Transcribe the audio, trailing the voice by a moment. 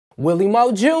Willie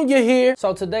Mo Jr. here.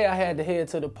 So today I had to head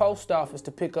to the post office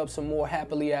to pick up some more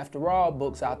Happily After All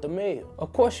books out the mail.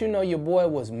 Of course, you know your boy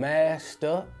was masked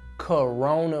up,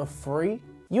 corona free.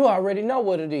 You already know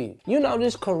what it is. You know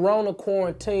this corona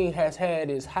quarantine has had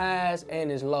its highs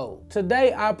and its lows.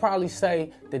 Today, I'll probably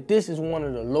say that this is one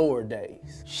of the lower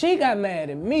days. She got mad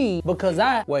at me because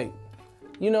wait,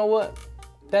 you know what?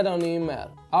 That don't even matter.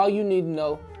 All you need to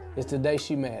know is today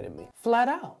she mad at me. Flat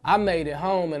out. I made it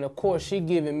home and of course she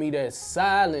giving me that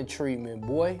silent treatment,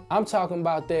 boy. I'm talking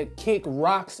about that kick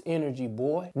rocks energy,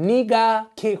 boy. Nigga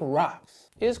kick rocks.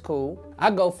 It's cool.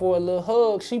 I go for a little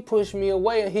hug. She pushed me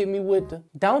away and hit me with the,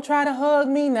 don't try to hug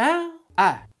me now.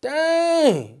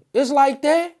 Dang, it's like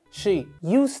that?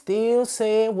 You still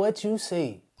said what you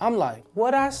said. I'm like,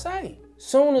 what'd I say?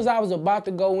 Soon as I was about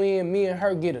to go in, me and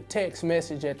her get a text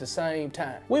message at the same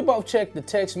time. We both checked the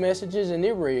text messages and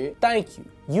it read, thank you.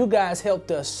 You guys helped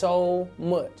us so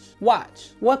much. Watch,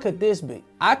 what could this be?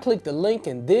 I clicked the link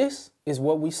and this is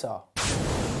what we saw.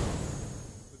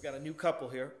 We've got a new couple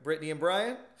here, Brittany and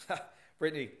Brian.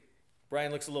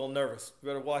 Brian looks a little nervous. We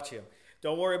better watch him.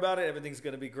 Don't worry about it, everything's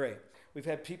gonna be great. We've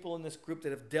had people in this group that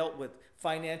have dealt with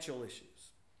financial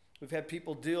issues. We've had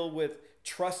people deal with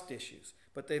trust issues,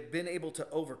 but they've been able to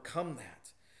overcome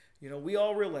that. You know, we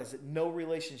all realize that no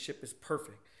relationship is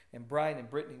perfect. And Brian and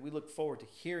Brittany, we look forward to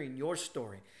hearing your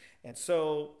story. And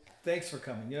so, thanks for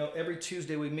coming. You know, every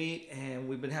Tuesday we meet and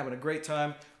we've been having a great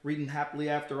time reading Happily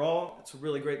After All. It's a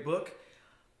really great book.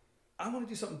 I want to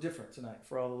do something different tonight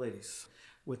for all the ladies.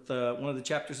 With one of the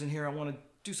chapters in here, I want to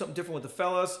do something different with the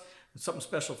fellas and something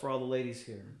special for all the ladies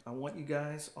here. I want you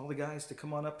guys, all the guys, to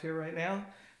come on up here right now.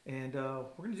 And we're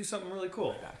going to do something really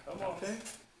cool. Come on, okay?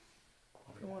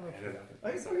 Come on up here.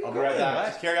 I'll be right back.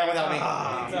 Just carry on without me.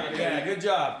 Yeah, good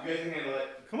job. You guys can handle it.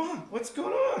 Come on, what's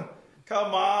going on?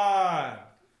 Come on.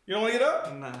 You don't want to get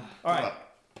up? Nah. All right.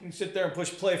 You can sit there and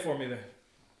push play for me then.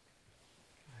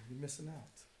 You're missing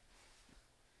out.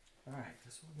 All right,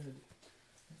 this is what we're going to do.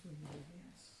 This is what we're going to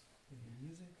dance. We're going to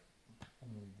music. I'm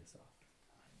going to read this off.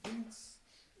 Dance.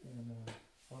 And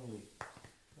I'll lead.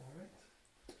 All right.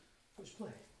 Push play.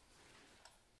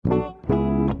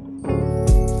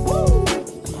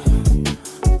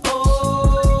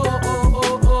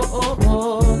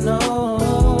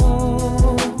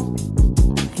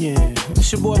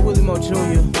 It's your boy Willie Mo Jr.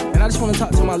 and I just want to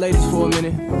talk to my ladies for a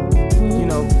minute. You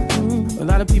know, a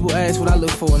lot of people ask what I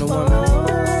look for in a woman.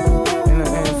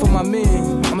 And for my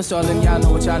men, I'ma start letting y'all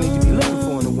know what y'all need to be looking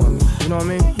for in a woman. You know what I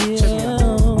mean? Check me out.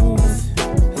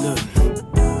 Look.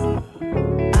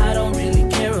 I don't really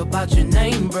care about your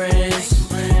name brands.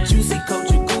 Juicy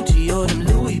Coach or Gucci or them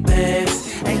Louis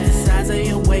bags. Ain't the size of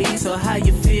your waist or how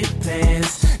you fit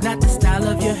pants. Not the style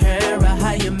of your hair or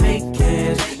how you make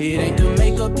cash. It ain't the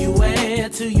makeup you wear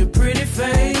to your pretty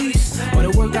face, or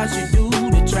the workouts you do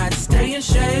to try to stay in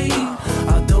shape.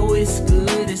 Although it's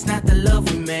good, it's not the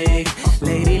love we make.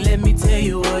 Lady, let me tell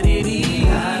you what it is.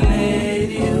 I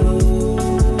made you.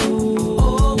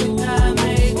 Oh, when I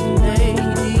made you, lady,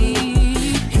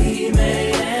 he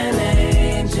made an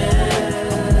angel.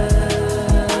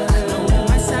 I know it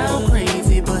might sound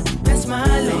crazy, but that's my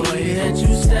lady. That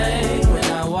you stay when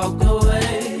I walk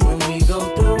away. When we go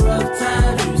through rough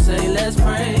times, you say let's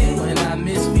pray. When I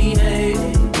misbehave,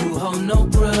 you hold no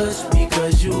grudge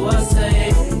because you are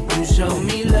safe. You show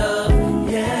me love,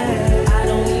 yeah. I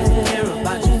don't even care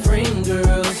about your friend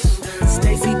girls,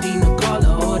 Stacy, Dina,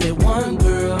 Carla, or that one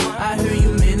girl. I hear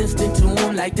you minister to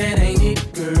them like that ain't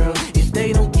it, girl. If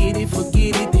they don't get it,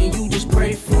 forget it, then you just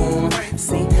pray for them.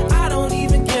 See, I don't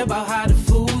even care about how the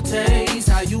food tastes,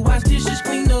 how you wash dishes,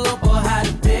 clean up, or how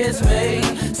the bed's made.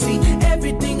 See,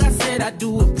 everything I said I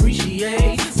do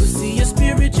appreciate, but see your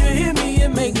spirit, you hear me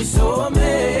and make me so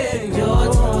amazed.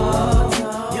 Your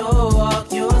talk, your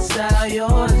walk, your style,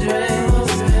 your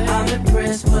dress, I'm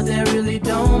impressed, but that really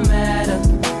don't matter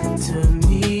to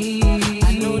me.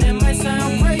 I know that might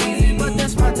sound crazy, but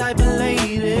that's my type of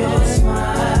lady. Your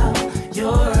smile,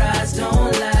 your eyes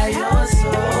don't lie, your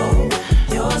soul,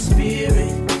 your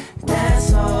spirit,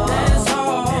 that's all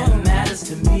that matters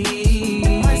to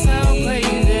me. Might sound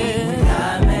crazy when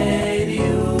I made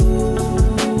you.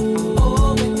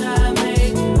 Oh, when I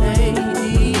made you, lady,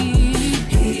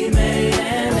 he made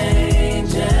an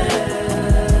angel.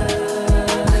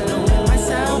 I know it might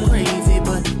sound crazy,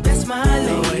 but that's my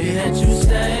lady. That you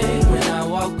stay when I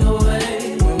walked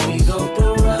away. When we go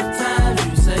through rough times,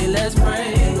 you say let's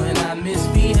pray. When I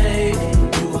misbehave,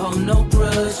 you hold no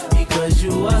grudge because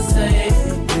you are safe.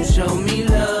 You show me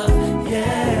love,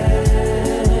 yeah.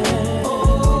 Oh,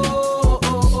 oh,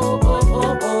 oh,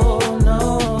 oh, oh, oh, no.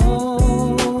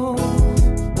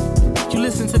 You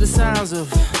listen to the sounds of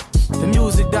the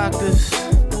music doctors,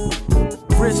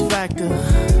 risk factor.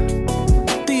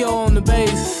 Theo on the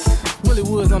bass, Willie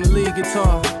Woods on the lead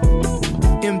guitar,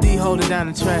 MD holding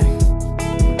down the track.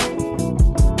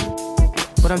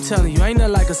 But I'm telling you, ain't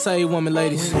nothing like a saved woman,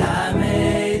 ladies. When I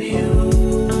made you,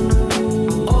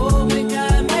 oh, when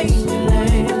God made you,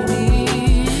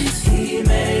 ladies, He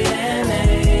made an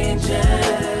angel.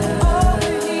 Oh,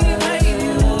 when He made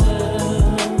you,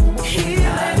 He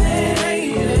made an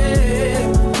angel.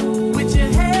 With your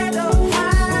head up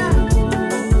high,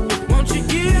 won't you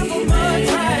give Him a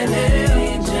try now?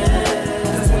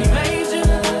 'Cause when He made you,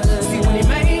 see when He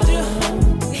made you,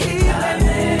 He made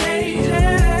an angel.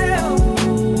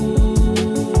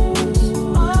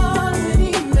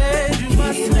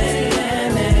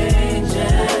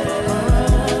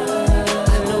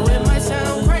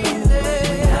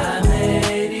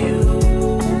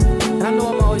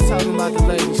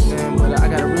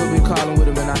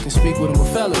 Speak with them,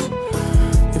 but fellas,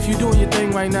 if you doing your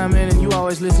thing right now, man, and you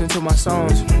always listening to my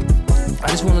songs, I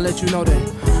just want to let you know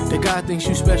that God thinks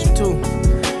you special too.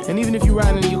 And even if you're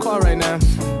riding in your car right now,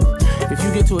 if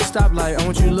you get to a stoplight, I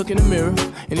want you to look in the mirror,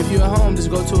 and if you're at home, just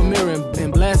go to a mirror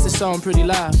and blast this song pretty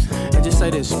loud, and just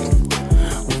say this: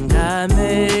 when God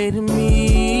made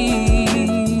me,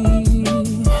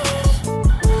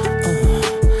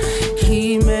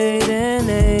 He made an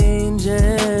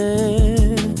angel.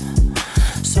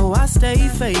 Stay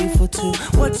faithful to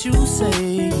what you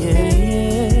say,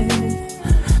 yeah.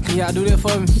 Can y'all do that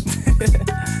for me?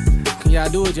 Can y'all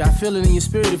do it? Y'all feel it in your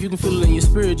spirit. If you can feel it in your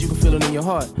spirit, you can feel it in your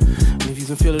heart. And if you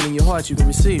can feel it in your heart, you can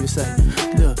receive it. Say,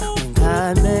 look, when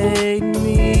God made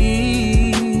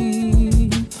me,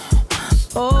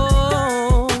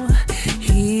 oh,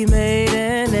 He made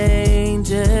an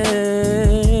angel.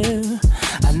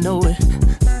 I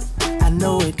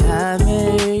know it, God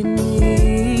made me.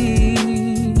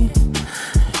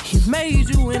 Made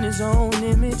you in His own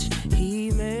image.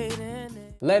 He made an.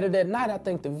 Later that night, I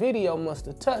think the video must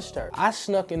have touched her. I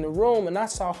snuck in the room and I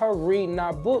saw her reading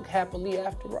our book, Happily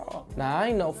After All. Now, I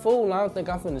ain't no fool. I don't think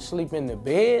I'm finna sleep in the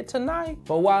bed tonight.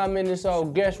 But while I'm in this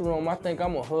old guest room, I think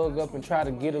I'm gonna hug up and try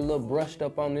to get a little brushed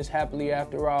up on this Happily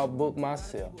After All book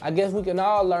myself. I guess we can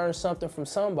all learn something from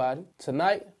somebody.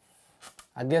 Tonight,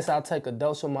 I guess I'll take a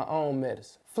dose of my own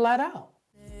medicine. Flat out.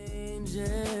 Angel.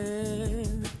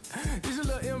 This is a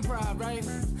little improv, right?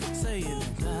 Say it.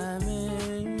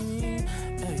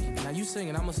 Hey, now you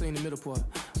singing, I'm gonna sing the middle part.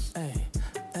 Hey,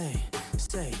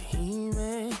 say He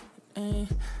made.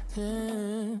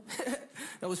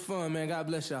 That was fun, man. God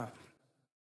bless y'all.